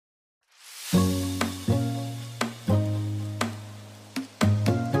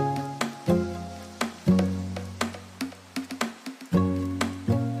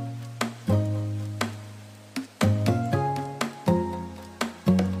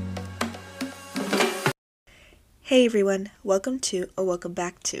Hey everyone, welcome to or welcome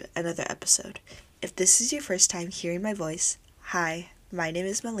back to another episode. If this is your first time hearing my voice, hi, my name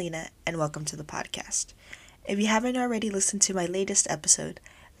is Melina and welcome to the podcast. If you haven't already listened to my latest episode,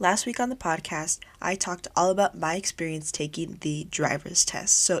 last week on the podcast, I talked all about my experience taking the driver's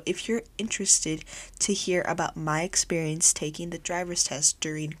test. So if you're interested to hear about my experience taking the driver's test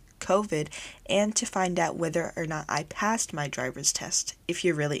during COVID and to find out whether or not I passed my driver's test, if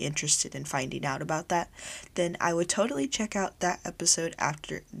you're really interested in finding out about that, then I would totally check out that episode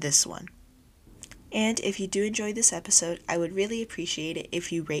after this one. And if you do enjoy this episode, I would really appreciate it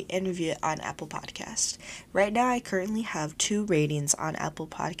if you rate and review it on Apple Podcasts. Right now, I currently have 2 ratings on Apple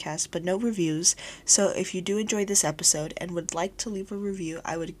Podcasts, but no reviews. So if you do enjoy this episode and would like to leave a review,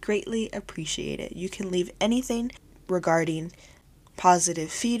 I would greatly appreciate it. You can leave anything regarding positive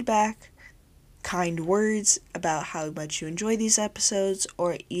feedback, kind words about how much you enjoy these episodes,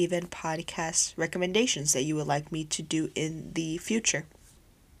 or even podcast recommendations that you would like me to do in the future.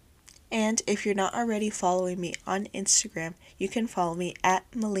 And if you're not already following me on Instagram, you can follow me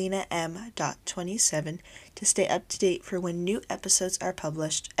at melinam.27 to stay up to date for when new episodes are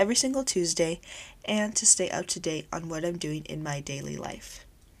published every single Tuesday and to stay up to date on what I'm doing in my daily life.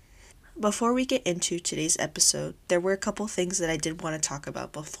 Before we get into today's episode, there were a couple things that I did want to talk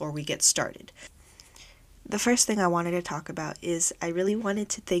about before we get started. The first thing I wanted to talk about is I really wanted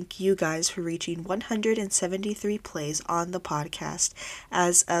to thank you guys for reaching 173 plays on the podcast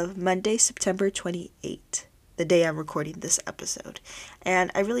as of Monday, September 28th, the day I'm recording this episode.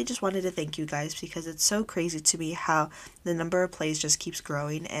 And I really just wanted to thank you guys because it's so crazy to me how the number of plays just keeps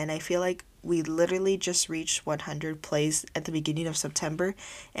growing, and I feel like we literally just reached 100 plays at the beginning of September,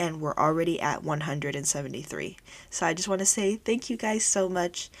 and we're already at 173. So I just want to say thank you guys so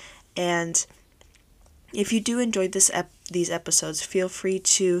much, and if you do enjoy these episodes, feel free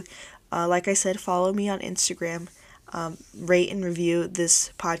to, like I said, follow me on Instagram, rate and review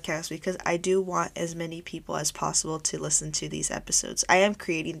this podcast because I do want as many people as possible to listen to these episodes. I am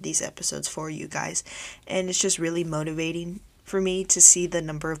creating these episodes for you guys, and it's just really motivating for me to see the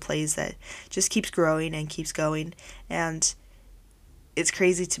number of plays that just keeps growing and keeps going, and it's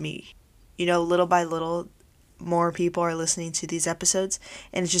crazy to me. Little by little, more people are listening to these episodes,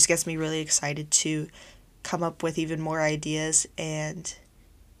 and it just gets me really excited to come up with even more ideas, and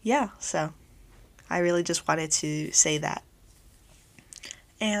so I really just wanted to say that.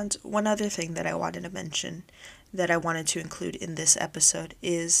 And one other thing that I wanted to mention that I wanted to include in this episode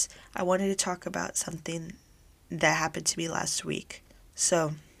is I wanted to talk about something that happened to me last week.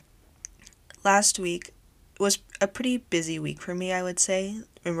 So last week was a pretty busy week for me, I would say,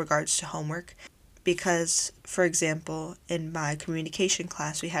 in regards to homework. Because, for example, in my communication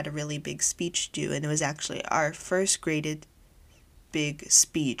class, we had a really big speech due, and it was actually our first graded big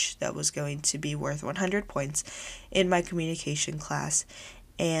speech that was going to be worth 100 points in my communication class.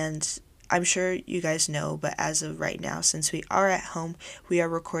 And I'm sure you guys know, but as of right now, since we are at home, we are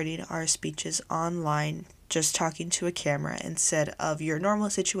recording our speeches online, just talking to a camera instead of your normal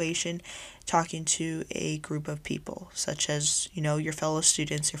situation, talking to a group of people, such as, your fellow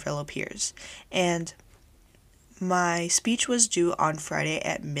students, your fellow peers. And my speech was due on Friday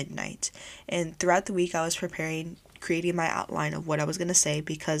at midnight. And throughout the week, I was creating my outline of what I was going to say,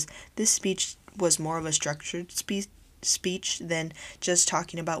 because this speech was more of a structured speech than just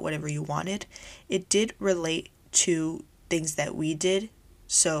talking about whatever you wanted. It did relate to things that we did.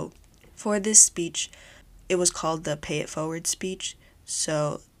 So for this speech, it was called the Pay It Forward speech.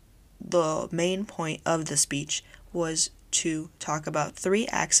 So the main point of the speech was to talk about 3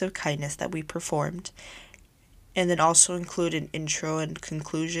 acts of kindness that we performed, and then also include an intro and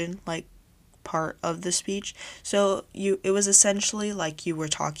conclusion, part of the speech. So it was essentially like you were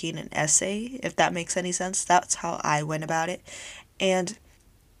talking an essay, if that makes any sense. That's how I went about it. And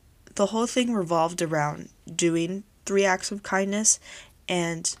the whole thing revolved around doing 3 acts of kindness,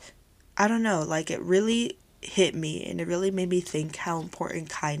 and I don't know, it really hit me, and it really made me think how important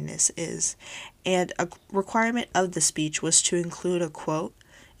kindness is. And a requirement of the speech was to include a quote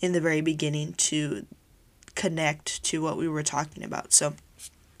in the very beginning to connect to what we were talking about. So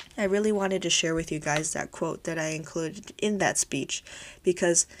I really wanted to share with you guys that quote that I included in that speech,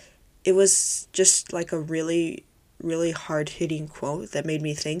 because it was just a really, really hard-hitting quote that made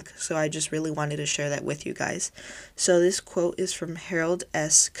me think, so I just really wanted to share that with you guys. So this quote is from Harold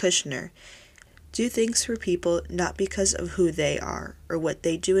S. Kushner. Do things for people not because of who they are or what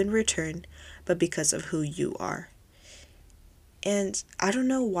they do in return, but because of who you are. And I don't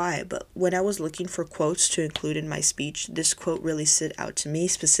know why, but when I was looking for quotes to include in my speech, this quote really stood out to me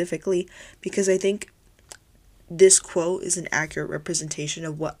specifically, because I think this quote is an accurate representation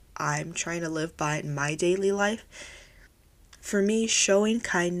of what I'm trying to live by in my daily life. For me, showing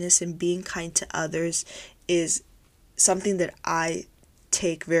kindness and being kind to others is something that I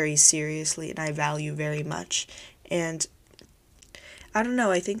take very seriously and I value very much. And I don't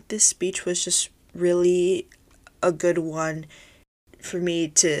know, I think this speech was just really a good one for me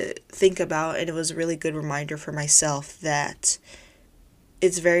to think about, and it was a really good reminder for myself that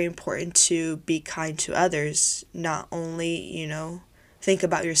it's very important to be kind to others, not only, think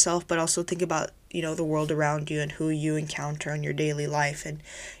about yourself, but also think about, the world around you and who you encounter in your daily life and,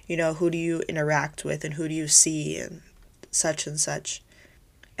 who do you interact with and who do you see and such and such.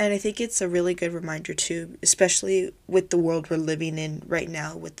 And I think it's a really good reminder too, especially with the world we're living in right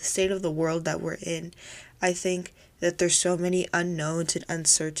now, with the state of the world that we're in. I think that there's so many unknowns and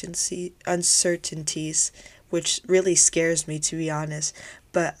uncertainties, which really scares me, to be honest.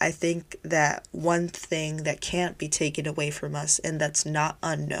 But I think that one thing that can't be taken away from us, and that's not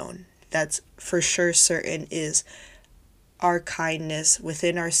unknown, that's for sure certain, is our kindness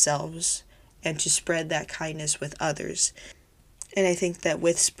within ourselves and to spread that kindness with others. And I think that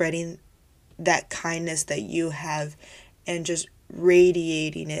with spreading that kindness that you have and just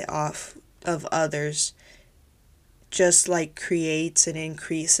radiating it off of others, just like creates and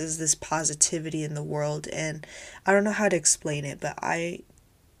increases this positivity in the world. And I don't know how to explain it, but I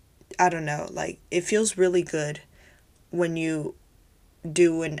don't know, like it feels really good when you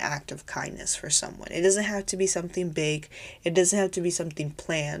do an act of kindness for someone. It doesn't have to be something big. It doesn't have to be something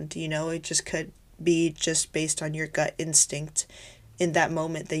planned, it just could be just based on your gut instinct in that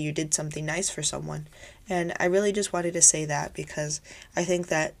moment that you did something nice for someone. And I really just wanted to say that because I think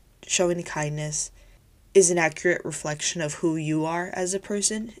that showing kindness is an accurate reflection of who you are as a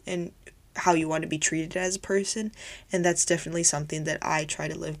person and how you want to be treated as a person. And that's definitely something that I try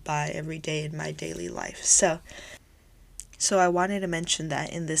to live by every day in my daily life. So I wanted to mention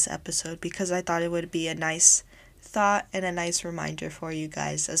that in this episode because I thought it would be a nice thought and a nice reminder for you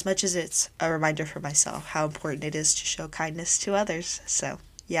guys, as much as it's a reminder for myself how important it is to show kindness to others. So,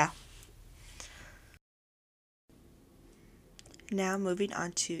 yeah. Now moving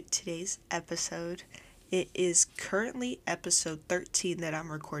on to today's episode. It is currently episode 13 that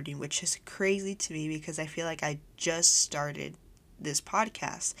I'm recording, which is crazy to me because I feel like I just started this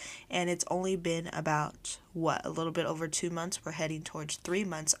podcast and it's only been about a little bit over 2 months. We're heading towards 3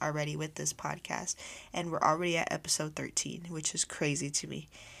 months already with this podcast and we're already at episode 13, which is crazy to me.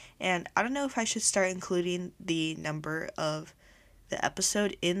 And I don't know if I should start including the number of the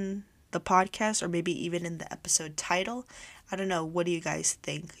episode in the podcast or maybe even in the episode title. I don't know. What do you guys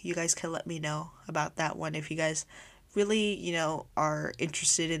think? You guys can let me know about that one if you guys really, are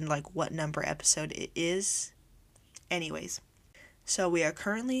interested in like what number episode it is. Anyways, so we are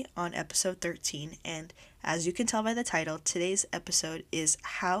currently on episode 13, and as you can tell by the title, today's episode is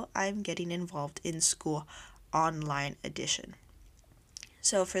How I'm Getting Involved in School Online Edition.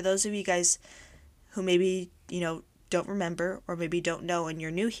 So for those of you guys who maybe, don't remember or maybe don't know and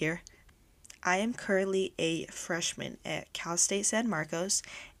you're new here, I am currently a freshman at Cal State San Marcos,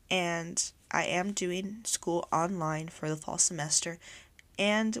 and I am doing school online for the fall semester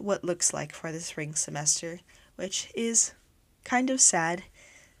and what looks like for the spring semester, which is kind of sad.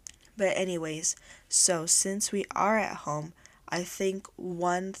 But anyways, so since we are at home, I think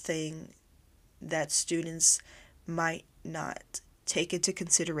one thing that students might not take into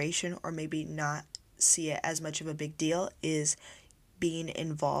consideration or maybe not see it as much of a big deal is being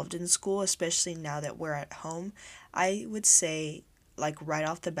involved in school, especially now that we're at home. I would say, like right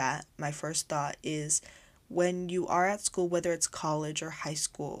off the bat, my first thought is when you are at school, whether it's college or high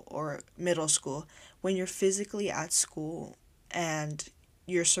school or middle school, when you're physically at school and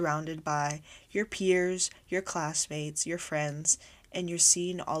you're surrounded by your peers, your classmates, your friends, and you're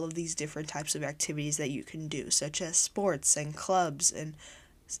seeing all of these different types of activities that you can do, such as sports and clubs and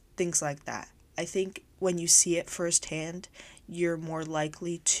things like that. I think when you see it firsthand, you're more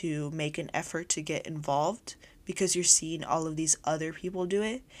likely to make an effort to get involved because you're seeing all of these other people do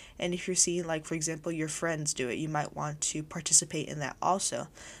it. And if you're seeing, like, for example, your friends do it, you might want to participate in that also.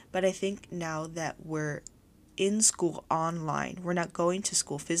 But I think now that we're in school online, we're not going to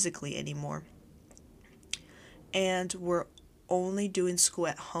school physically anymore, and we're only doing school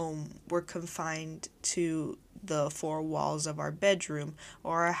at home, we're confined to the four walls of our bedroom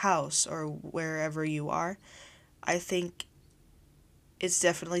or our house or wherever you are. I think it's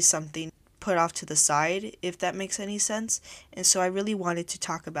definitely something put off to the side, if that makes any sense. And so I really wanted to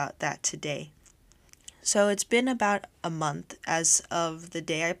talk about that today. So it's been about a month as of the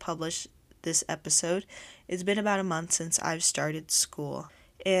day I published this episode. It's been about a month since I've started school.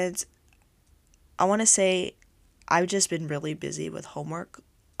 And I want to say I've just been really busy with homework.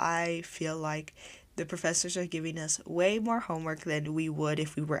 I feel like the professors are giving us way more homework than we would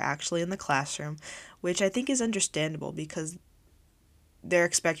if we were actually in the classroom, which I think is understandable because they're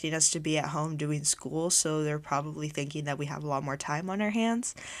expecting us to be at home doing school, so they're probably thinking that we have a lot more time on our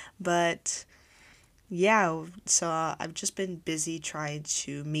hands. But yeah, so I've just been busy trying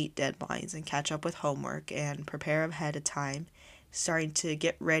to meet deadlines and catch up with homework and prepare ahead of time, starting to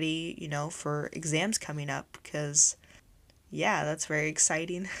get ready, for exams coming up because, yeah, that's very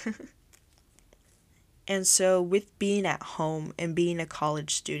exciting. And so, with being at home and being a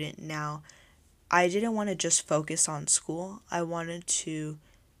college student now, I didn't want to just focus on school. I wanted to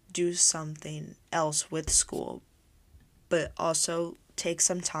do something else with school, but also take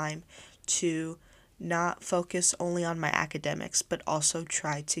some time to not focus only on my academics, but also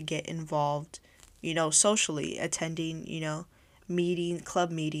try to get involved, socially, attending,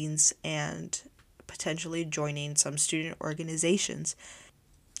 club meetings, and potentially joining some student organizations.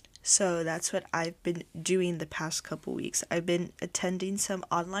 So that's what I've been doing the past couple weeks. I've been attending some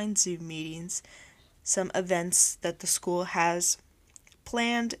online Zoom meetings, some events that the school has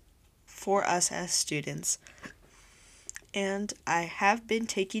planned for us as students. And I have been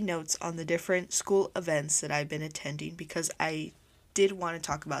taking notes on the different school events that I've been attending because I did want to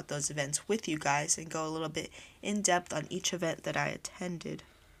talk about those events with you guys and go a little bit in depth on each event that I attended.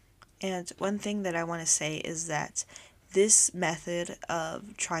 And one thing that I want to say is that this method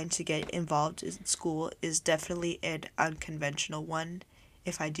of trying to get involved in school is definitely an unconventional one,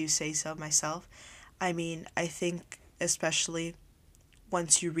 if I do say so myself. I mean, I think especially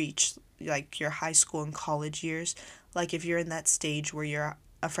once you reach like your high school and college years, like if you're in that stage where you're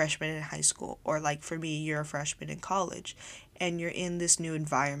a freshman in high school, or like for me, you're a freshman in college, and you're in this new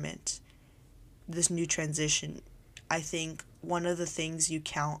environment, this new transition, I think one of the things you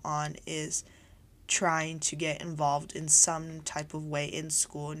count on is trying to get involved in some type of way in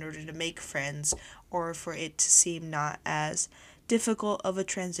school in order to make friends or for it to seem not as difficult of a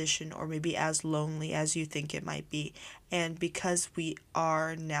transition or maybe as lonely as you think it might be. And because we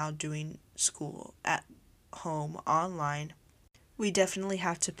are now doing school at home online, we definitely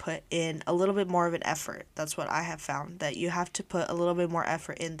have to put in a little bit more of an effort. That's what I have found, that you have to put a little bit more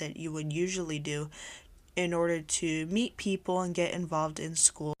effort in than you would usually do in order to meet people and get involved in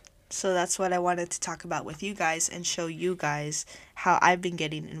school. So that's what I wanted to talk about with you guys and show you guys how I've been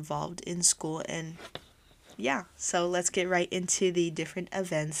getting involved in school. And yeah, so let's get right into the different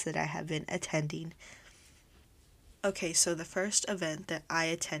events that I have been attending. Okay, so the first event that I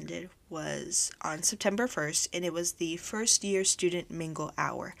attended was on September 1st, and it was the first year student mingle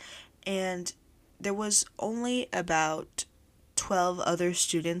hour. And there was only about 12 other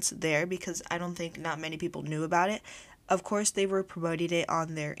students there because I don't think not many people knew about it. Of course, they were promoting it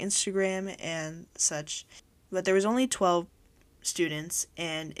on their Instagram and such, but there was only 12 students,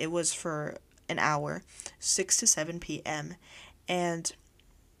 and it was for an hour, 6 to 7 p.m. And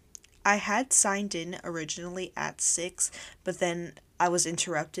I had signed in originally at 6, but then I was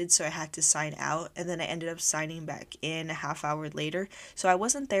interrupted, so I had to sign out, and then I ended up signing back in a half hour later. So I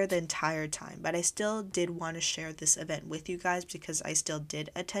wasn't there the entire time, but I still did want to share this event with you guys because I still did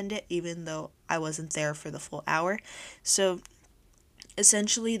attend it, even though I wasn't there for the full hour. So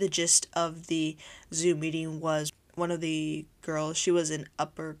essentially, the gist of the Zoom meeting was one of the girls, she was an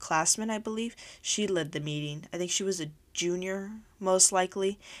upperclassman, I believe. She led the meeting. I think she was a junior, most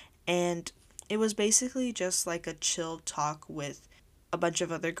likely, and it was basically just like a chill talk with a bunch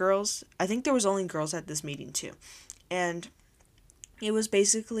of other girls. I think there was only girls at this meeting too. And it was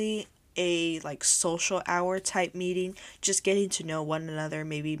basically a like social hour type meeting, just getting to know one another,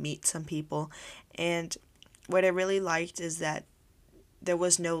 maybe meet some people. And what I really liked is that there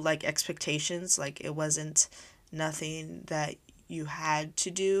was no like expectations, like it wasn't nothing that you had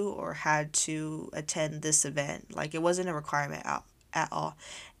to do or had to attend this event. Like it wasn't a requirement at all.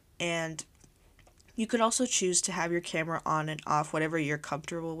 And you could also choose to have your camera on and off, whatever you're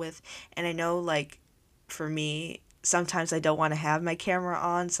comfortable with. And I know, like, for me, sometimes I don't want to have my camera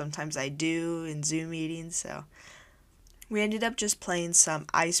on, sometimes I do in Zoom meetings. So we ended up just playing some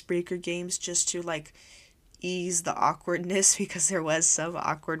icebreaker games just to, like, ease the awkwardness because there was some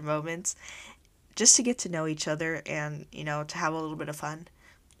awkward moments, just to get to know each other and, to have a little bit of fun.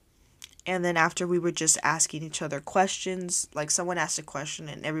 And then after, we were just asking each other questions, like someone asked a question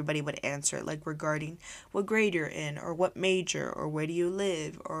and everybody would answer it, like regarding what grade you're in or what major or where do you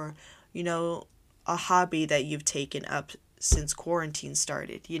live or, a hobby that you've taken up since quarantine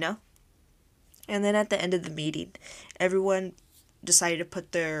started. And then at the end of the meeting, everyone decided to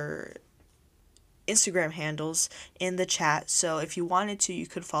put their Instagram handles in the chat. So if you wanted to, you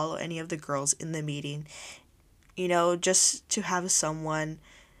could follow any of the girls in the meeting. just to have someone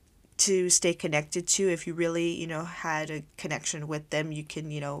to stay connected to. If you really, had a connection with them, you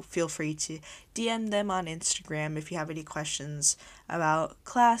can, feel free to DM them on Instagram if you have any questions about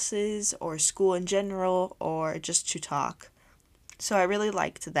classes or school in general or just to talk. So I really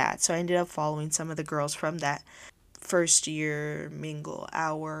liked that. So I ended up following some of the girls from that first year mingle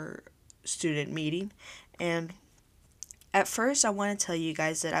hour student meeting. And at first, I want to tell you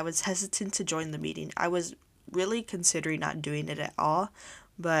guys that I was hesitant to join the meeting. I was really considering not doing it at all,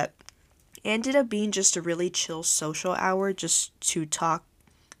 but it ended up being just a really chill social hour just to talk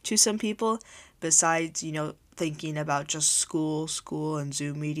to some people besides, thinking about just school and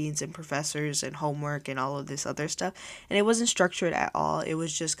Zoom meetings and professors and homework and all of this other stuff. And it wasn't structured at all. It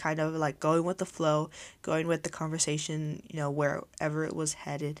was just kind of like going with the flow, going with the conversation, wherever it was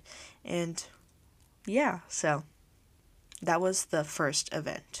headed. And yeah, so that was the first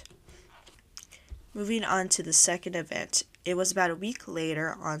event. Moving on to the second event, it was about a week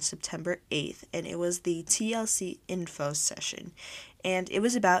later on September 8th, and it was the TLC info session. And it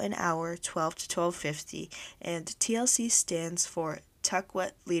was about an hour, 12 to 12:50, and TLC stands for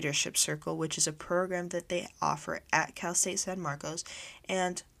Tukwut Leadership Circle, which is a program that they offer at Cal State San Marcos.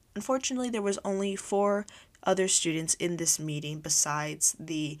 And unfortunately, there was only 4 other students in this meeting besides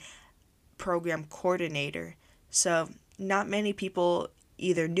the program coordinator. So not many people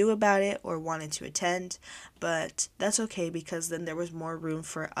either knew about it or wanted to attend, but that's okay because then there was more room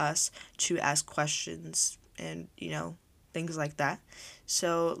for us to ask questions and, things like that.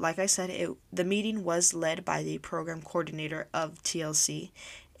 So, like I said, the meeting was led by the program coordinator of TLC,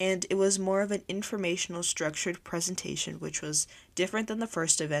 and it was more of an informational structured presentation, which was different than the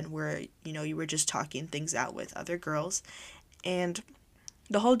first event where, you were just talking things out with other girls. And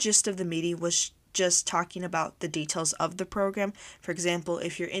the whole gist of the meeting was just talking about the details of the program. For example,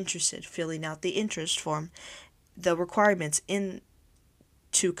 if you're interested, filling out the interest form, the requirements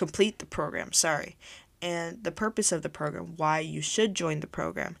to complete the program, and the purpose of the program, why you should join the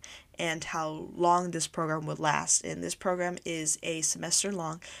program, and how long this program would last. And this program is a semester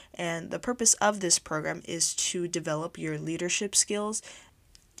long, and the purpose of this program is to develop your leadership skills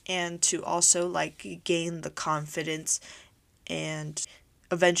and to also gain the confidence and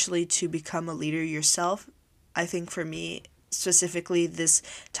eventually to become a leader yourself. I think for me specifically, this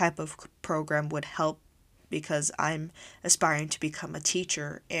type of program would help because I'm aspiring to become a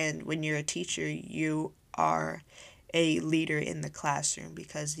teacher, and when you're a teacher, you are a leader in the classroom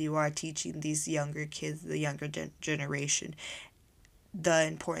because you are teaching these younger kids, the younger generation, the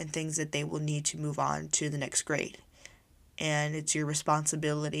important things that they will need to move on to the next grade. And it's your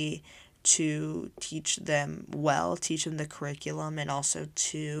responsibility to teach them well, teach them the curriculum, and also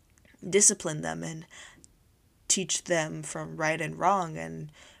to discipline them and teach them from right and wrong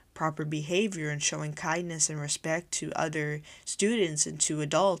and proper behavior and showing kindness and respect to other students and to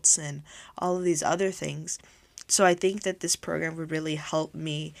adults and all of these other things. So I think that this program would really help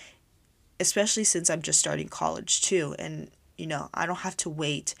me, especially since I'm just starting college too. And, I don't have to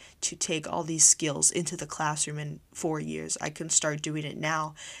wait to take all these skills into the classroom in 4 years. I can start doing it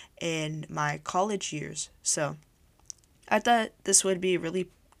now in my college years. So I thought this would be a really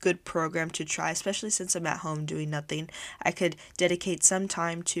good program to try, especially since I'm at home doing nothing. I could dedicate some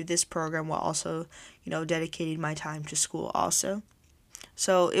time to this program while also, dedicating my time to school also.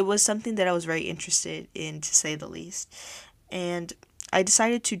 So it was something that I was very interested in, to say the least. And I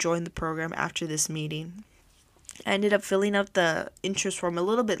decided to join the program after this meeting. I ended up filling out the interest form a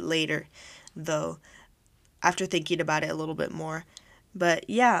little bit later, though, after thinking about it a little bit more. But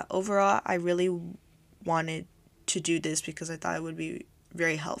yeah, overall, I really wanted to do this because I thought it would be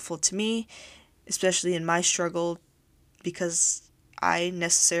very helpful to me, especially in my struggle, because I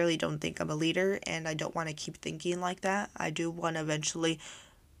necessarily don't think I'm a leader and I don't want to keep thinking like that. I do want to eventually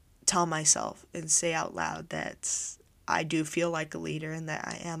tell myself and say out loud that I do feel like a leader and that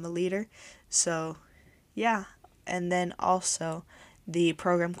I am a leader. So, yeah. And then also, the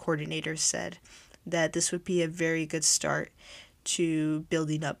program coordinator said that this would be a very good start to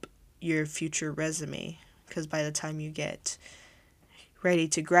building up your future resume, because by the time you get ready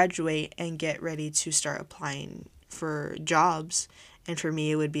to graduate and get ready to start applying for jobs, and for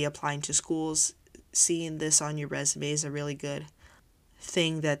me it would be applying to schools, seeing this on your resume is a really good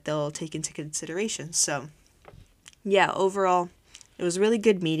thing that they'll take into consideration. So yeah, overall it was a really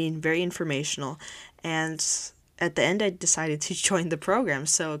good meeting, very informational, and at the end I decided to join the program,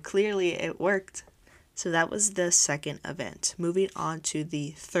 so clearly it worked. So that was the second event. Moving on to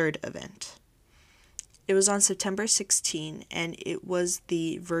the third event. It was on September 16, and it was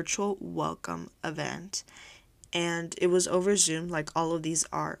the virtual welcome event. And it was over Zoom, like all of these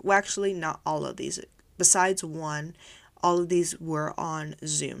are. Well, actually, not all of these, besides one, all of these were on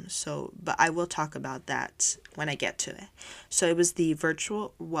Zoom. So, but I will talk about that when I get to it. So it was the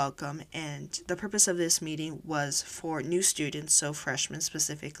virtual welcome, and the purpose of this meeting was for new students, so freshmen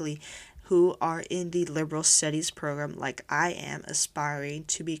specifically, who are in the liberal studies program like I am, aspiring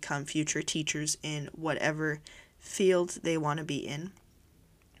to become future teachers in whatever field they want to be in.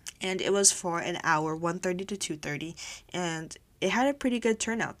 And it was for an hour, 1:30 to 2:30, and it had a pretty good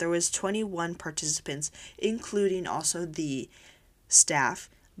turnout. There was 21 participants, including also the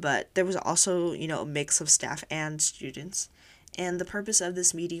staff, but there was also, a mix of staff and students. And the purpose of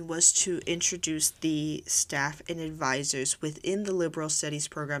this meeting was to introduce the staff and advisors within the liberal studies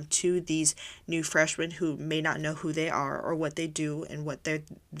program to these new freshmen who may not know who they are or what they do and what they're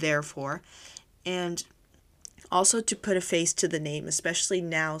there for. And also to put a face to the name, especially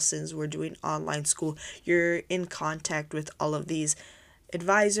now since we're doing online school, you're in contact with all of these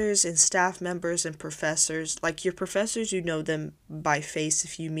advisors and staff members and professors. Like your professors, you know them by face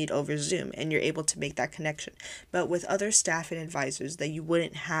if you meet over Zoom and you're able to make that connection. But with other staff and advisors that you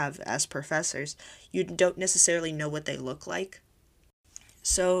wouldn't have as professors, you don't necessarily know what they look like.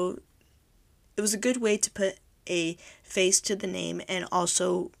 So it was a good way to put a face to the name and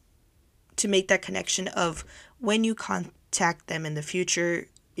also to make that connection of when you contact them in the future,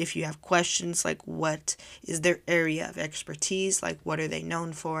 if you have questions like what is their area of expertise, like what are they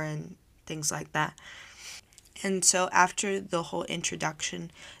known for and things like that. And so after the whole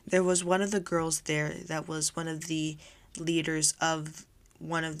introduction, there was one of the girls there that was one of the leaders of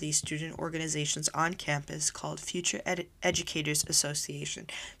one of the student organizations on campus called Future Educators Association.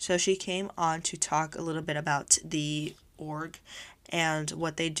 So she came on to talk a little bit about the org and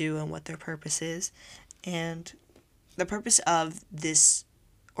what they do and what their purpose is. And the purpose of this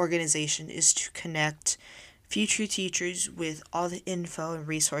organization is to connect future teachers with all the info and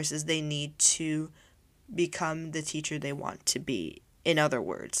resources they need to become the teacher they want to be. In other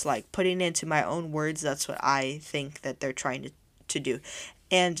words, like putting it into my own words, that's what I think that they're trying to do.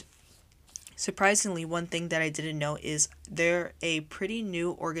 And surprisingly, one thing that I didn't know is they're a pretty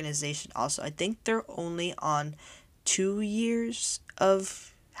new organization also. I think they're only on 2 years of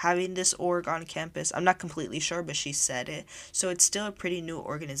having this org on campus. I'm not completely sure, but she said it. So it's still a pretty new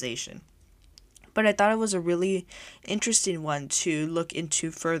organization. But I thought it was a really interesting one to look into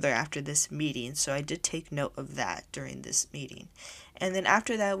further after this meeting. So I did take note of that during this meeting. And then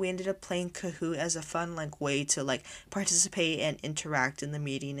after that, we ended up playing Kahoot as a fun way to participate and interact in the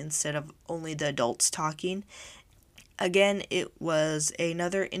meeting instead of only the adults talking. Again, it was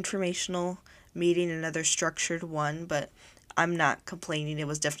another informational meeting, another structured one, but I'm not complaining. It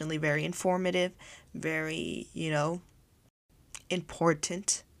was definitely very informative, very,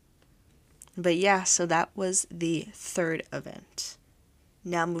 important. But yeah, so that was the third event.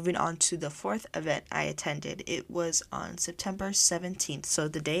 Now moving on to the fourth event I attended. It was on September 17th, so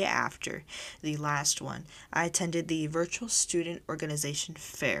the day after the last one. I attended the Virtual Student Organization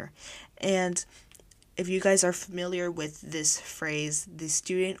Fair. And if you guys are familiar with this phrase, the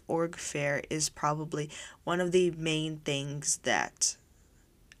Student Org Fair is probably one of the main things that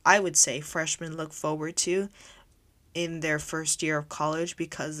I would say freshmen look forward to in their first year of college,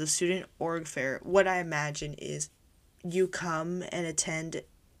 because the Student Org Fair, what I imagine is you come and attend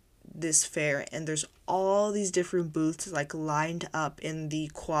this fair and there's all these different booths lined up in the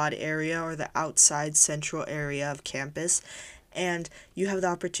quad area or the outside central area of campus, and you have the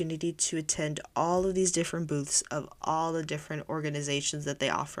opportunity to attend all of these different booths of all the different organizations that they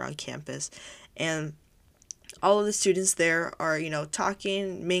offer on campus. And all of the students there are,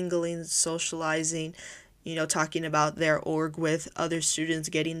 talking, mingling, socializing, talking about their org with other students,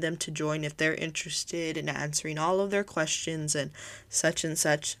 getting them to join if they're interested, and answering all of their questions and such and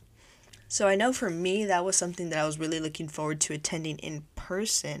such. So I know for me, that was something that I was really looking forward to attending in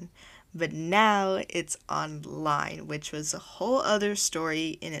person, but now it's online, which was a whole other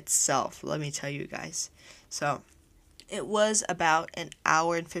story in itself, let me tell you guys. So it was about an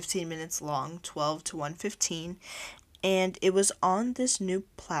hour and 15 minutes long, 12 to 1:15, and it was on this new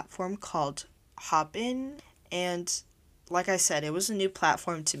platform called Hopin, and like I said, it was a new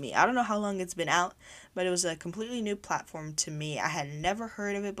platform to me. I don't know how long it's been out, but it was a completely new platform to me. I had never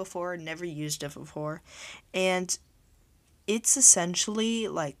heard of it before, never used it before, and it's essentially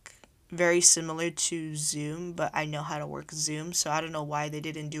very similar to Zoom, but I know how to work Zoom, so I don't know why they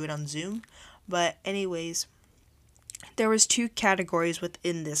didn't do it on Zoom. But anyways, there was 2 categories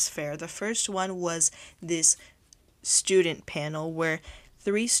within this fair. The first one was this student panel where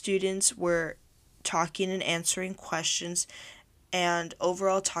 3 students were talking and answering questions and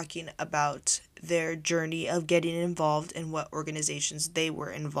overall talking about their journey of getting involved and what organizations they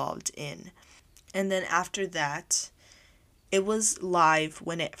were involved in. And then after that, it was live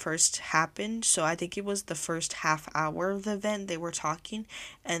when it first happened. So I think it was the first half hour of the event they were talking.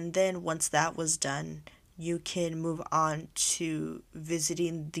 And then once that was done, you can move on to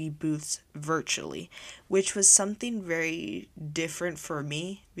visiting the booths virtually, which was something very different for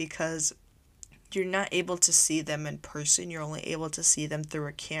me because you're not able to see them in person. You're only able to see them through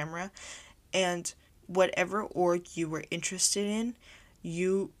a camera. And whatever org you were interested in,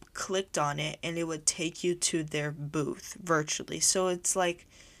 you clicked on it and it would take you to their booth virtually. So it's like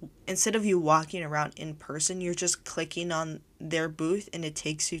instead of you walking around in person, you're just clicking on their booth and it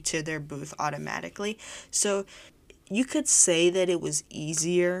takes you to their booth automatically. So you could say that it was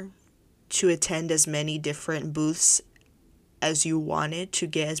easier to attend as many different booths as you wanted to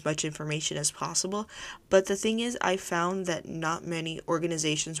get as much information as possible. But the thing is, I found that not many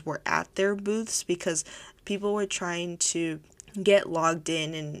organizations were at their booths because people were trying to get logged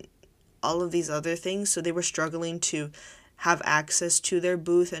in and all of these other things. So they were struggling to have access to their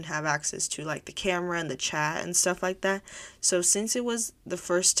booth and have access to like the camera and the chat and stuff like that. So since it was the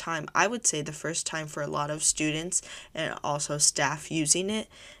first time, I would say the first time for a lot of students and also staff using it,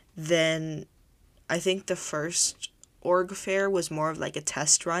 then I think the first org fair was more of like a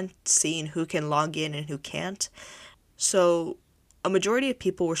test run, seeing who can log in and who can't. So a majority of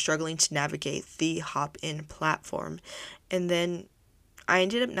people were struggling to navigate the Hopin platform. And then I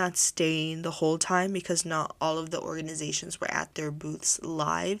ended up not staying the whole time because not all of the organizations were at their booths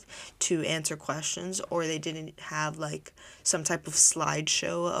live to answer questions, or they didn't have like some type of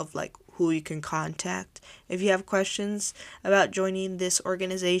slideshow of like who you can contact if you have questions about joining this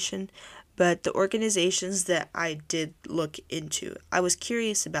organization. But the organizations that I did look into, I was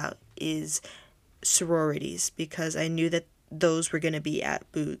curious about is sororities because I knew that those were going to be at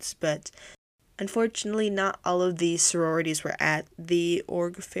booths. But unfortunately, not all of these sororities were at the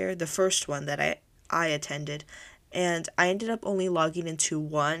org fair, the first one that I attended. And I ended up only logging into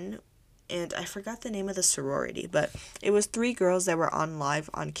one, and I forgot the name of the sorority, but it was 3 girls that were on live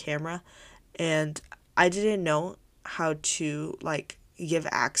on camera, and I didn't know how to like give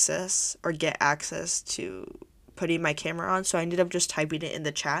access or get access to putting my camera on, so I ended up just typing it in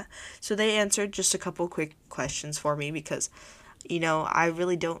the chat. So they answered just a couple quick questions for me because I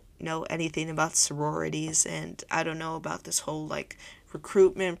really don't know anything about sororities and I don't know about this whole like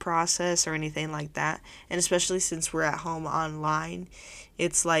recruitment process or anything like that. And especially since we're at home online,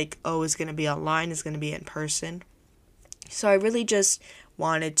 it's like, oh, it's going to be online, it's going to be in person. So I really just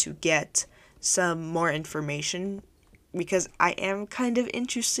wanted to get some more information because I am kind of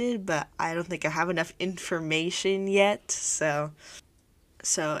interested, but I don't think I have enough information yet. So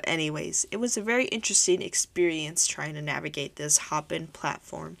anyways, it was a very interesting experience trying to navigate this Hopin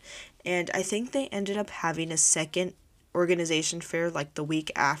platform. And I think they ended up having a second organization fair like the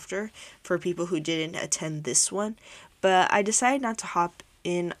week after for people who didn't attend this one. But I decided not to hop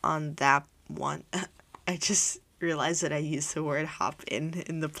in on that one. I just realized that I used the word hop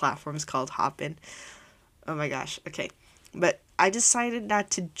in the platforms called Hopin. Oh my gosh. Okay. But I decided not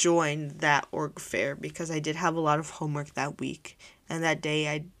to join that org fair because I did have a lot of homework that week. And that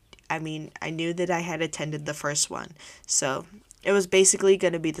day, I knew that I had attended the first one. So it was basically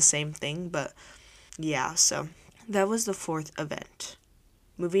going to be the same thing. But yeah, so that was the 4th event.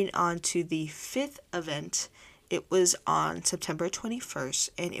 Moving on to the 5th event, it was on September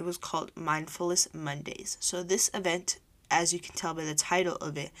 21st, and it was called Mindfulness Mondays. So this event, as you can tell by the title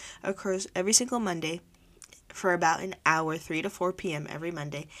of it, occurs every single Monday for about an hour, 3 to 4 p.m. every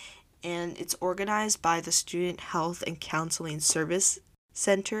Monday, and it's organized by the Student Health and Counseling Service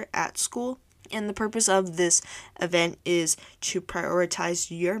Center at school. And the purpose of this event is to prioritize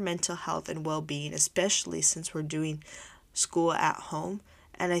your mental health and well-being, especially since we're doing school at home.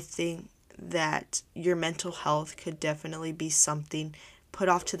 And I think that your mental health could definitely be something put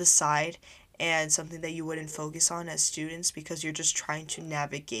off to the side and something that you wouldn't focus on as students because you're just trying to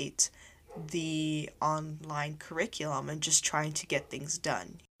navigate the online curriculum and just trying to get things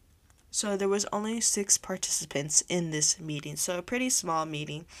done. So there was only 6 participants in this meeting, so a pretty small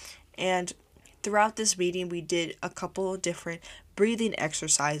meeting. And throughout this meeting, we did a couple of different breathing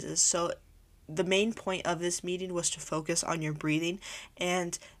exercises. So the main point of this meeting was to focus on your breathing,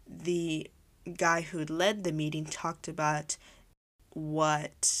 and the guy who led the meeting talked about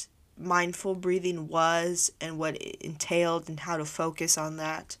what mindful breathing was and what it entailed and how to focus on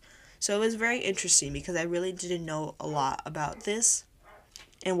that. So it was very interesting because I really didn't know a lot about this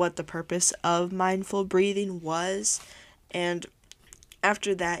and what the purpose of mindful breathing was. And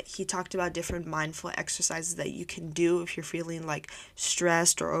after that, he talked about different mindful exercises that you can do if you're feeling like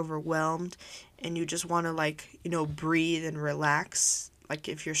stressed or overwhelmed and you just want to breathe and relax. like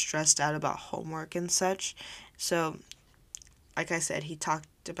if you're stressed out about homework and such. So, like I said, he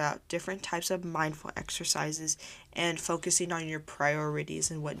talked about different types of mindful exercises and focusing on your priorities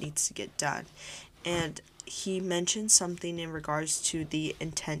and what needs to get done. And he mentioned something in regards to the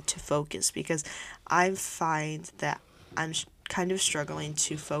intent to focus, because I find that I'm kind of struggling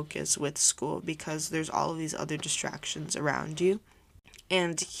to focus with school because there's all of these other distractions around you.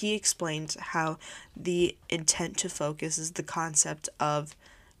 And he explained how the intent to focus is the concept of,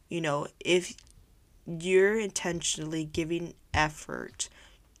 if you're intentionally giving effort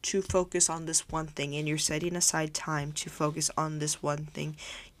to focus on this one thing and you're setting aside time to focus on this one thing,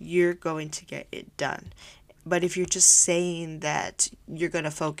 you're going to get it done. But if you're just saying that you're going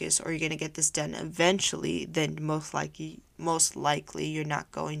to focus or you're going to get this done eventually, then most likely you're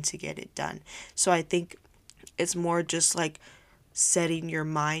not going to get it done. So I think it's more just like setting your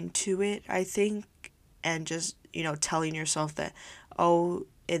mind to it, I think, and just, telling yourself that, oh,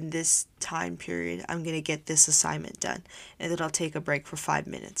 in this time period, I'm going to get this assignment done, and then I'll take a break for 5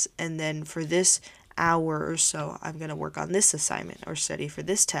 minutes. And then for this hour or so, I'm going to work on this assignment or study for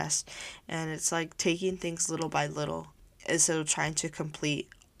this test. And it's like taking things little by little instead of trying to complete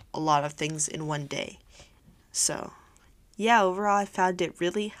a lot of things in one day. So, yeah, overall, I found it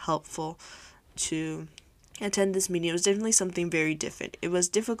really helpful to attend this meeting. It was definitely something very different. It was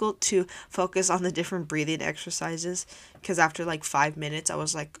difficult to focus on the different breathing exercises because after like 5 minutes, I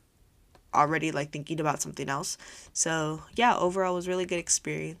was like already like thinking about something else. So yeah, overall it was a really good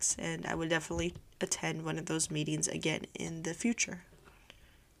experience, and I would definitely attend one of those meetings again in the future.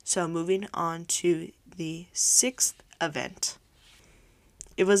 So moving on to the sixth event.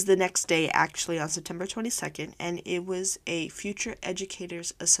 It was the next day, actually, on September 22nd, and it was a Future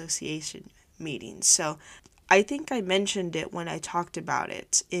Educators Association meeting. So I think I mentioned it when I talked about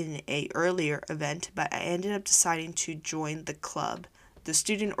it in a earlier event, but I ended up deciding to join the club. The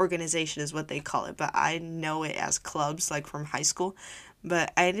student organization is what they call it, but I know it as clubs, like from high school.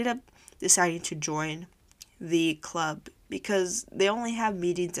 But I ended up deciding to join the club because they only have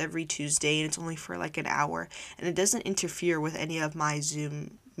meetings every Tuesday, and it's only for like an hour, and it doesn't interfere with any of my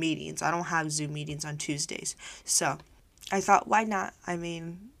Zoom meetings. I don't have Zoom meetings on Tuesdays. So I thought, why not? I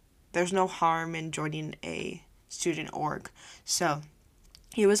mean, there's no harm in joining a student org. So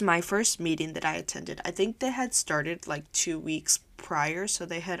it was my first meeting that I attended. I think they had started like 2 weeks prior, so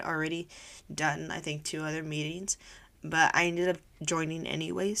they had already done, I think, 2 other meetings, but I ended up joining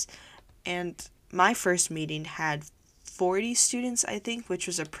anyways. And my first meeting had 40 students, I think, which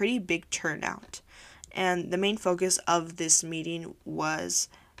was a pretty big turnout. And the main focus of this meeting was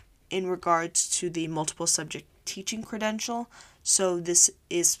in regards to the multiple subject teaching credential. So this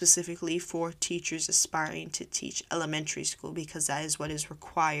is specifically for teachers aspiring to teach elementary school, because that is what is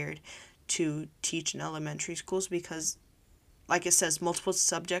required to teach in elementary schools, because like it says, multiple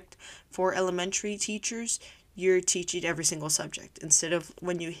subject for elementary teachers, you're teaching every single subject instead of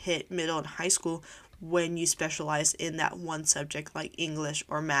when you hit middle and high school when you specialize in that one subject like English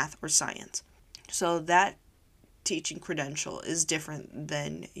or math or science. So that teaching credential is different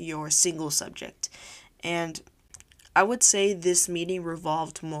than your single subject. And I would say this meeting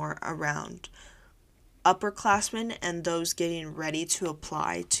revolved more around upperclassmen and those getting ready to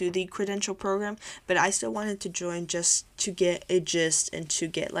apply to the credential program, but I still wanted to join just to get a gist and to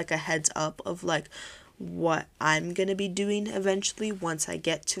get like a heads up of like what I'm gonna be doing eventually once I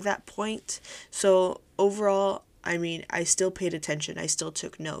get to that point. So overall, I mean, I still paid attention. I still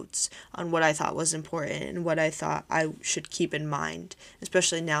took notes on what I thought was important and what I thought I should keep in mind,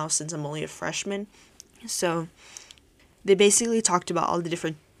 especially now since I'm only a freshman. So they basically talked about all the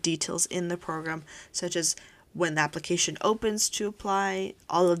different details in the program, such as when the application opens to apply,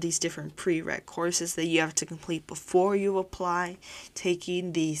 all of these different prereq courses that you have to complete before you apply,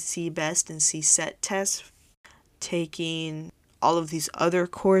 taking the CBEST and CSET tests, taking all of these other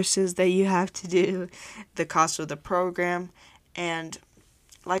courses that you have to do, the cost of the program, and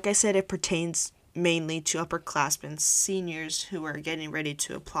like I said, it pertains mainly to upperclassmen, seniors who are getting ready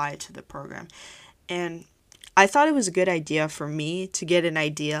to apply to the program. And I thought it was a good idea for me to get an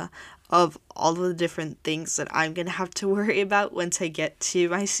idea of all of the different things that I'm going to have to worry about once I get to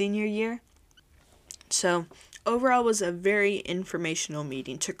my senior year. So overall, it was a very informational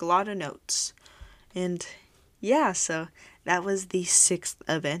meeting. Took a lot of notes. And yeah, so that was the sixth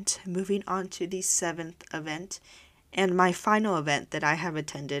event. Moving on to the seventh event, and my final event that I have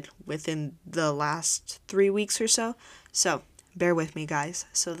attended within the last 3 weeks or so. So bear with me, guys.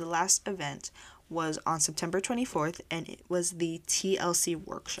 So the last event was on September 24th, and it was the TLC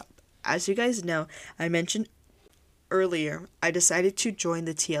workshop. As you guys know, I mentioned earlier, I decided to join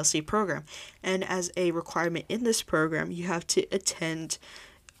the TLC program. And as a requirement in this program, you have to attend,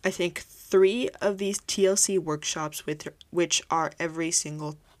 I think, 3 of these TLC workshops, which are every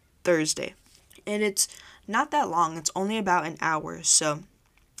single Thursday. And it's not that long, it's only about an hour. So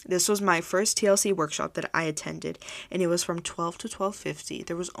this was my first TLC workshop that I attended, and it was from 12 to 12:50.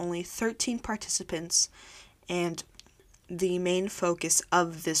 There was only 13 participants, and the main focus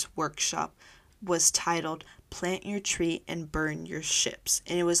of this workshop was titled Plant Your Tree and Burn Your Ships,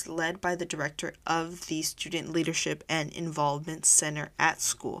 and it was led by the director of the Student Leadership and Involvement Center at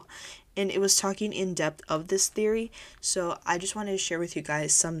school. And it was talking in depth of this theory, so I just wanted to share with you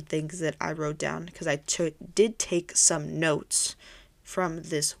guys some things that I wrote down because I did take some notes from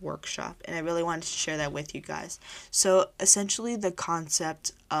this workshop, and I really wanted to share that with you guys. So essentially the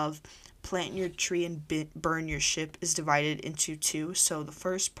concept of plant your tree and burn your ship is divided into 2. So the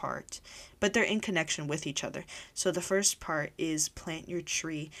first part, but they're in connection with each other. So the first part is plant your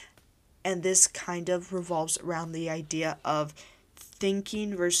tree, and this kind of revolves around the idea of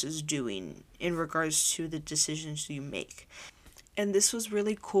thinking versus doing in regards to the decisions you make. And this was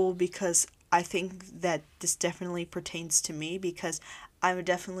really cool because I think that this definitely pertains to me, because I'm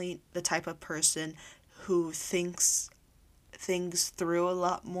definitely the type of person who thinks things through a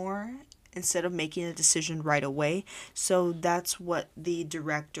lot more instead of making a decision right away. So that's what the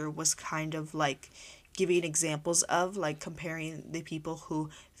director was kind of like giving examples of, like comparing the people who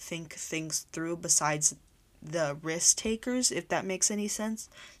think things through besides the risk takers, if that makes any sense.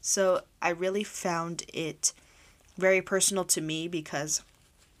 So I really found it very personal to me because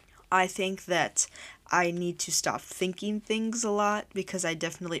I think that I need to stop thinking things a lot, because I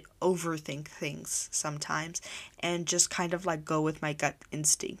definitely overthink things sometimes, and just kind of like go with my gut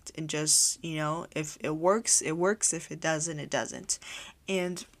instinct and just, if it works, it works. If it doesn't, it doesn't.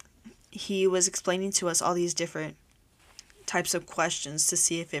 And he was explaining to us all these different types of questions to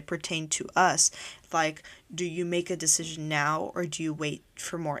see if it pertained to us. Like, do you make a decision now, or do you wait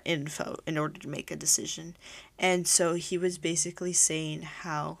for more info in order to make a decision? And so he was basically saying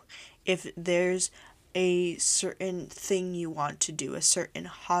how if there's a certain thing you want to do, a certain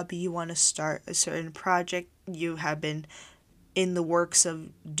hobby you want to start, a certain project you have been in the works of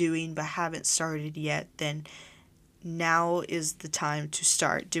doing but haven't started yet, then now is the time to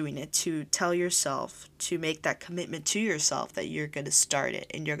start doing it, to tell yourself, to make that commitment to yourself that you're going to start it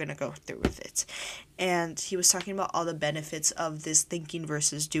and you're going to go through with it. And he was talking about all the benefits of this thinking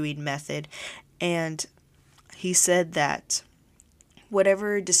versus doing method. And he said that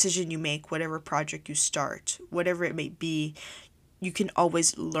whatever decision you make, whatever project you start, whatever it may be, you can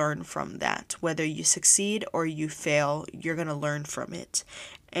always learn from that. Whether you succeed or you fail, you're going to learn from it.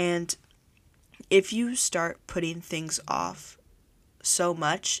 And if you start putting things off so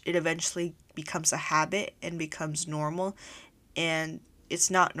much, it eventually becomes a habit and becomes normal, and it's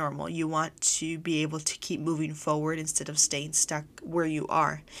not normal. You want to be able to keep moving forward instead of staying stuck where you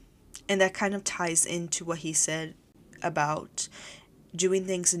are. And that kind of ties into what he said about doing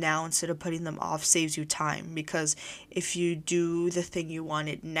things now instead of putting them off saves you time, because if you do the thing you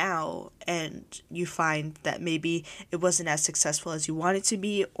wanted now and you find that maybe it wasn't as successful as you wanted to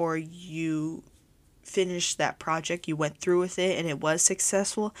be, or you finished that project, you went through with it and it was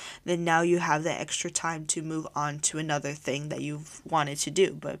successful, then now you have the extra time to move on to another thing that you've wanted to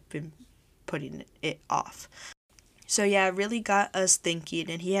do but been putting it off. So yeah, it really got us thinking,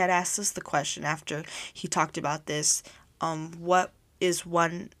 and he had asked us the question after he talked about this, what is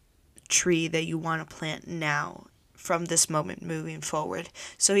one tree that you want to plant now from this moment moving forward?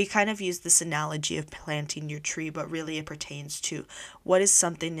 So he kind of used this analogy of planting your tree, but really it pertains to what is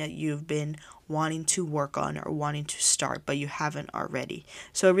something that you've been wanting to work on or wanting to start but you haven't already.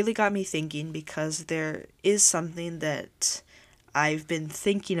 So it really got me thinking, because there is something that I've been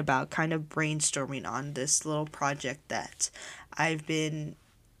thinking about, kind of brainstorming on this little project that I've been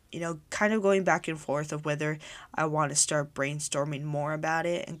kind of going back and forth of whether I want to start brainstorming more about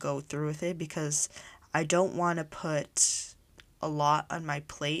it and go through with it, because I don't want to put a lot on my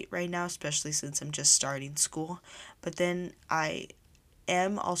plate right now, especially since I'm just starting school. But then I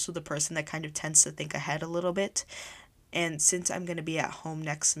am also the person that kind of tends to think ahead a little bit. And since I'm going to be at home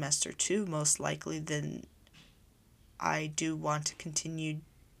next semester too, most likely, then I do want to continue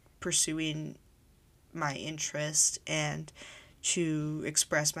pursuing my interest and to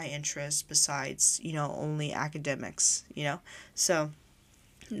express my interest besides, only academics, So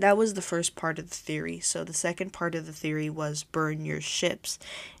that was the first part of the theory. So the second part of the theory was burn your ships,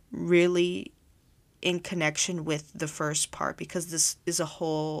 really in connection with the first part, because this is a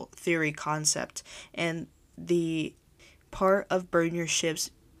whole theory concept. And the part of burn your ships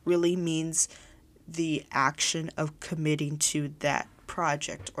really means the action of committing to that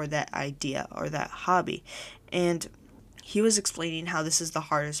project or that idea or that hobby. And he was explaining how this is the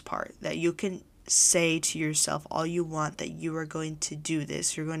hardest part, that you can say to yourself all you want that you are going to do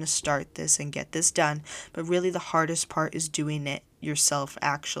this, you're going to start this and get this done, but really the hardest part is doing it yourself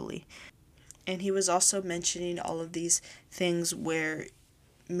actually. And he was also mentioning all of these things where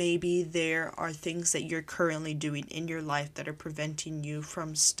maybe there are things that you're currently doing in your life that are preventing you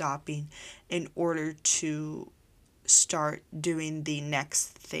from stopping in order to start doing the next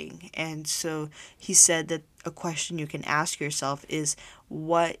thing. And so he said that a question you can ask yourself is,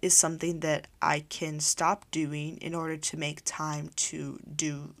 what is something that I can stop doing in order to make time to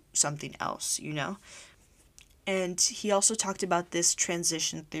do something else, you know? And he also talked about this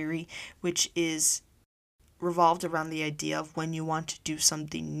transition theory, which is revolved around the idea of when you want to do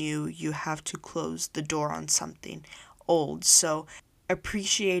something new, you have to close the door on something old. So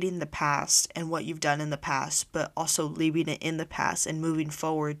appreciating the past and what you've done in the past, but also leaving it in the past and moving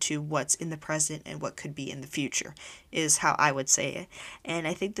forward to what's in the present and what could be in the future is how I would say it. And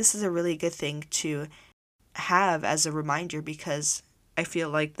I think this is a really good thing to have as a reminder, because I feel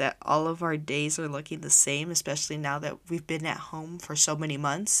like that all of our days are looking the same, especially now that we've been at home for so many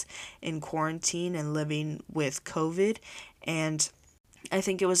months in quarantine and living with COVID. And I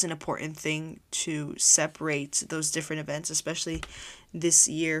think it was an important thing to separate those different events, especially this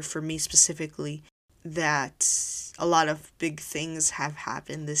year for me specifically, that a lot of big things have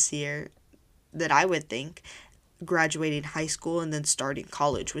happened this year that I would think, graduating high school and then starting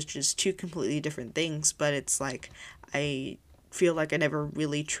college, which is two completely different things, but it's like I feel like I never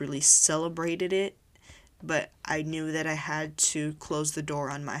really truly celebrated it, but I knew that I had to close the door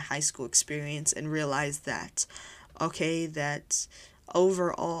on my high school experience and realize that, okay, that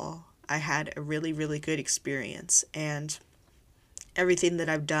overall I had a really, really good experience, and everything that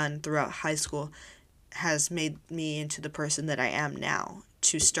I've done throughout high school has made me into the person that I am now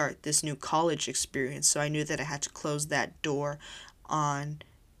to start this new college experience. So I knew that I had to close that door on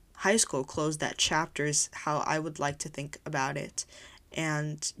high school, close that chapter is how I would like to think about it,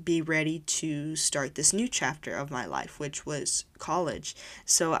 and be ready to start this new chapter of my life, which was college.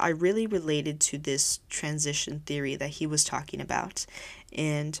 So I really related to this transition theory that he was talking about.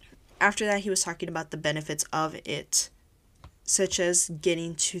 And after that, he was talking about the benefits of it, such as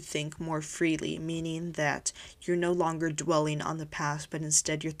getting to think more freely, meaning that you're no longer dwelling on the past, but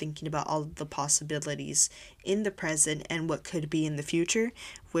instead you're thinking about all of the possibilities in the present and what could be in the future,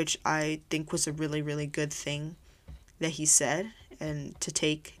 which I think was a really, really good thing that he said and to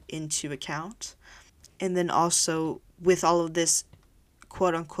take into account. And then also, with all of this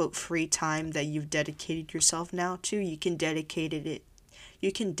quote unquote free time that you've dedicated yourself now to, you can dedicate it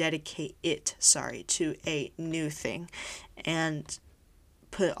to a new thing and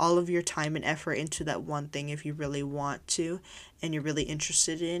put all of your time and effort into that one thing if you really want to and you're really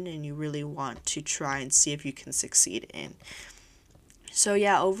interested in and you really want to try and see if you can succeed in. So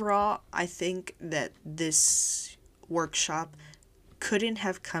yeah, overall, I think that this workshop couldn't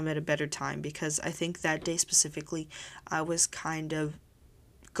have come at a better time, because I think that day specifically I was kind of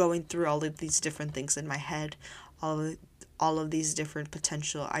going through all of these different things in my head, all of these different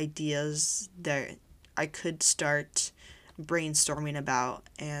potential ideas that I could start brainstorming about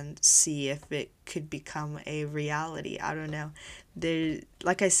and see if it could become a reality. I don't know.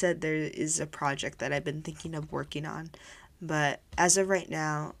 Like I said, there is a project that I've been thinking of working on, but as of right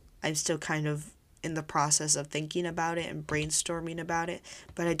now, I'm still kind of in the process of thinking about it and brainstorming about it,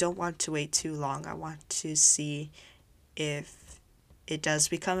 but I don't want to wait too long. I want to see if it does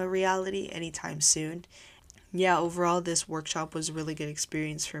become a reality anytime soon. Yeah, overall, this workshop was a really good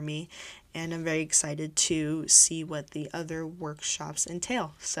experience for me, and I'm very excited to see what the other workshops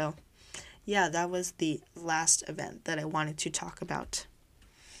entail. So, yeah, that was the last event that I wanted to talk about.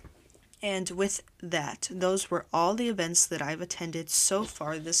 And with that, those were all the events that I've attended so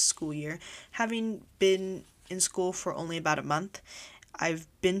far this school year. Having been in school for only about a month, I've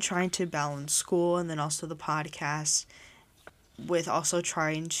been trying to balance school and then also the podcast, with also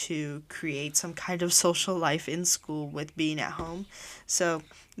trying to create some kind of social life in school with being at home. So,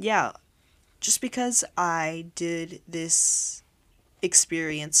 yeah, just because I did this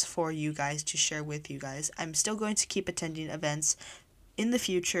experience for you guys to share with you guys, I'm still going to keep attending events in the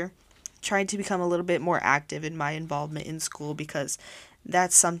future, trying to become a little bit more active in my involvement in school, because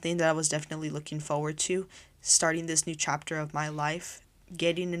that's something that I was definitely looking forward to, starting this new chapter of my life,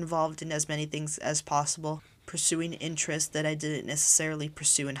 getting involved in as many things as possible, pursuing interests that I didn't necessarily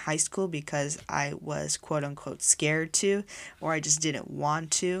pursue in high school because I was quote unquote scared to, or I just didn't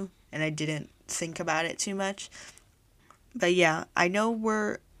want to, and I didn't think about it too much. But yeah, I know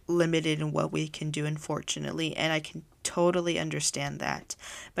we're limited in what we can do, unfortunately, and I can totally understand that.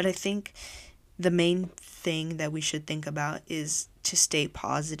 But I think the main thing that we should think about is to stay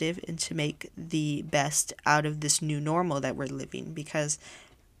positive and to make the best out of this new normal that we're living. Because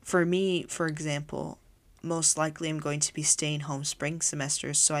for me, for example, most likely I'm going to be staying home spring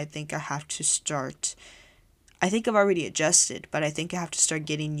semester, so I think I have to start. I think I've already adjusted, but I think I have to start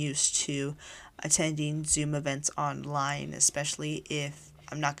getting used to attending Zoom events online, especially if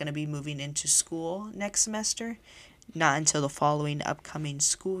I'm not going to be moving into school next semester, not until the following upcoming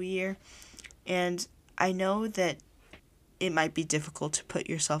school year. And I know that it might be difficult to put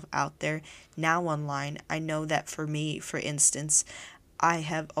yourself out there now online. I know that for me, for instance, I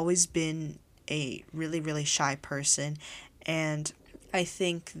have always been a really, really shy person, and I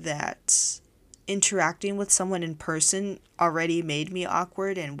think that interacting with someone in person already made me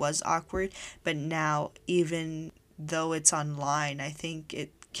awkward and was awkward, but now, even though it's online, I think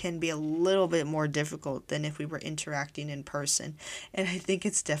it can be a little bit more difficult than if we were interacting in person. And I think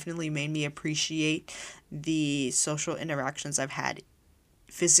it's definitely made me appreciate the social interactions I've had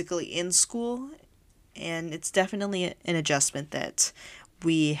physically in school, and it's definitely an adjustment that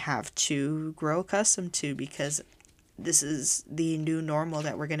we have to grow accustomed to, because this is the new normal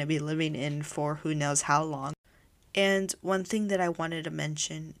that we're going to be living in for who knows how long. And one thing that I wanted to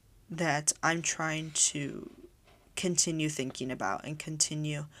mention that I'm trying to continue thinking about and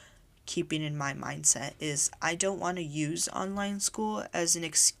continue keeping in my mindset is I don't want to use online school as an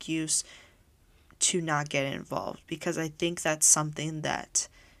excuse to not get involved, because I think that's something that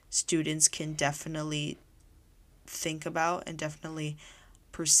students can definitely think about and definitely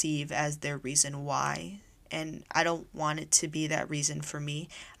perceive as their reason why. And I don't want it to be that reason for me.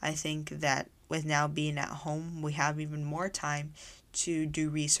 I think that with now being at home, we have even more time to do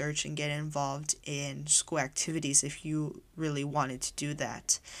research and get involved in school activities if you really wanted to do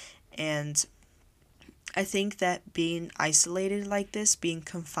that. And I think that being isolated like this, being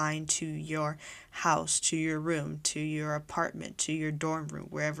confined to your house, to your room, to your apartment, to your dorm room,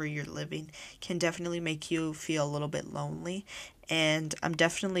 wherever you're living, can definitely make you feel a little bit lonely. And I'm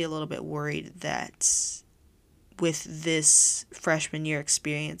definitely a little bit worried that with this freshman year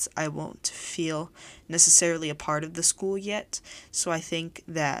experience, I won't feel necessarily a part of the school yet. So I think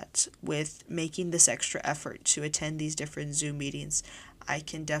that with making this extra effort to attend these different Zoom meetings, I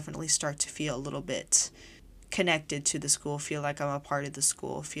can definitely start to feel a little bit connected to the school, feel like I'm a part of the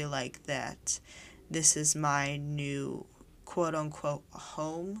school, feel like that this is my new quote unquote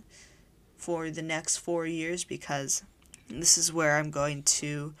home for the next 4 years, because this is where I'm going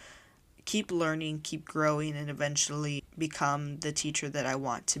to keep learning, keep growing, and eventually become the teacher that I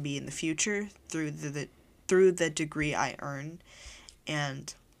want to be in the future through the degree I earn.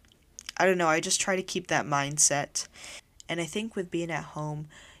 And I don't know, I just try to keep that mindset. And I think with being at home,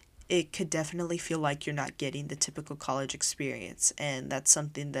 it could definitely feel like you're not getting the typical college experience. And that's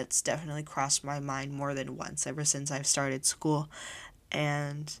something that's definitely crossed my mind more than once ever since I've started school.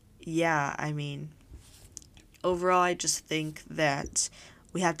 And yeah, I mean, overall, I just think that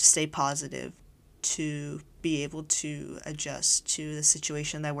we have to stay positive to be able to adjust to the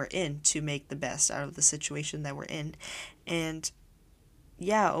situation that we're in, to make the best out of the situation that we're in. And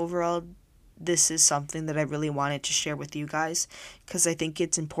yeah, overall, this is something that I really wanted to share with you guys, because I think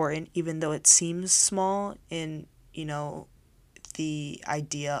it's important, even though it seems small in, the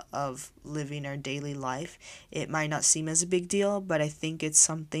idea of living our daily life. It might not seem as a big deal, but I think it's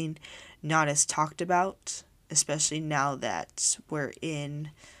something not as talked about, especially now that we're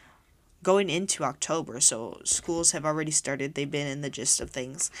going into October. So schools have already started, they've been in the gist of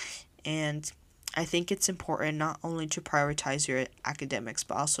things. And I think it's important not only to prioritize your academics,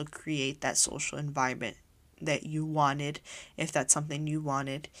 but also create that social environment that you wanted, if that's something you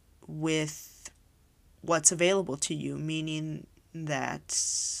wanted, with what's available to you, meaning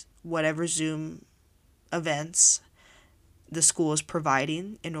that whatever Zoom events the school is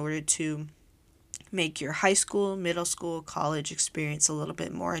providing in order to make your high school, middle school, college experience a little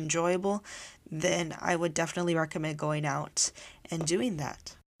bit more enjoyable, then I would definitely recommend going out and doing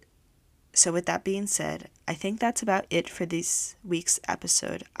that. So with that being said, I think that's about it for this week's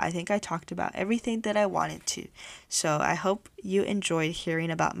episode. I think I talked about everything that I wanted to. So I hope you enjoyed hearing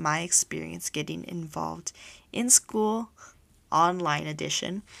about my experience getting involved in school, online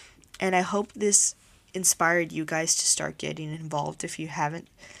edition. And I hope this inspired you guys to start getting involved if you haven't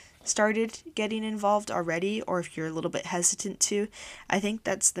started getting involved already, or if you're a little bit hesitant to. I think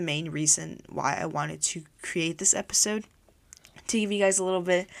that's the main reason why I wanted to create this episode, to give you guys a little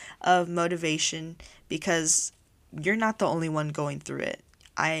bit of motivation, because you're not the only one going through it.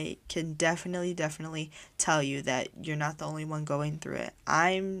 I can definitely tell you that you're not the only one going through it.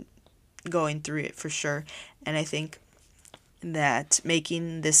 I'm going through it for sure, and I think that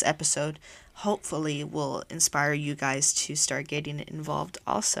making this episode hopefully will inspire you guys to start getting involved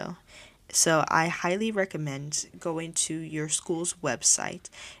also. So I highly recommend going to your school's website,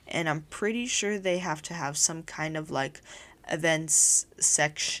 and I'm pretty sure they have to have some kind of like events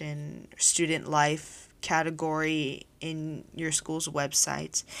section, student life category in your school's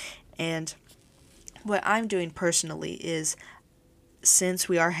website. And what I'm doing personally is, since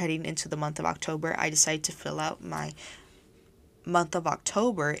we are heading into the month of October, I decided to fill out my month of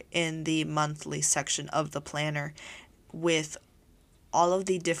October in the monthly section of the planner with all of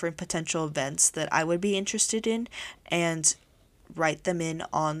the different potential events that I would be interested in, and write them in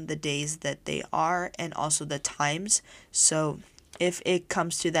on the days that they are and also the times. So if it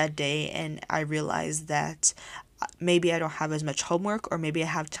comes to that day and I realize that maybe I don't have as much homework, or maybe I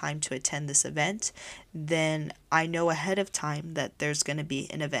have time to attend this event, then I know ahead of time that there's going to be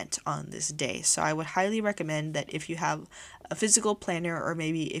an event on this day. So I would highly recommend that if you have a physical planner, or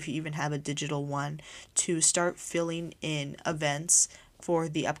maybe if you even have a digital one, to start filling in events for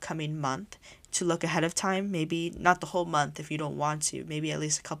the upcoming month, to look ahead of time, maybe not the whole month if you don't want to, maybe at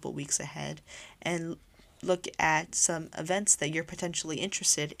least a couple weeks ahead, and look at some events that you're potentially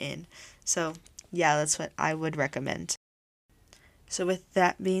interested in. So yeah, that's what I would recommend. So with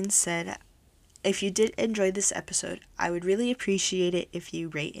that being said, if you did enjoy this episode, I would really appreciate it if you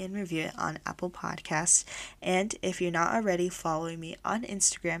rate and review it on Apple Podcasts. And if you're not already following me on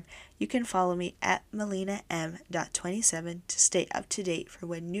Instagram, you can follow me at melinam.27 to stay up to date for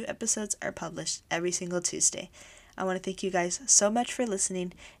when new episodes are published every single Tuesday. I want to thank you guys so much for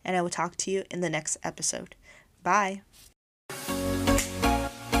listening, and I will talk to you in the next episode. Bye!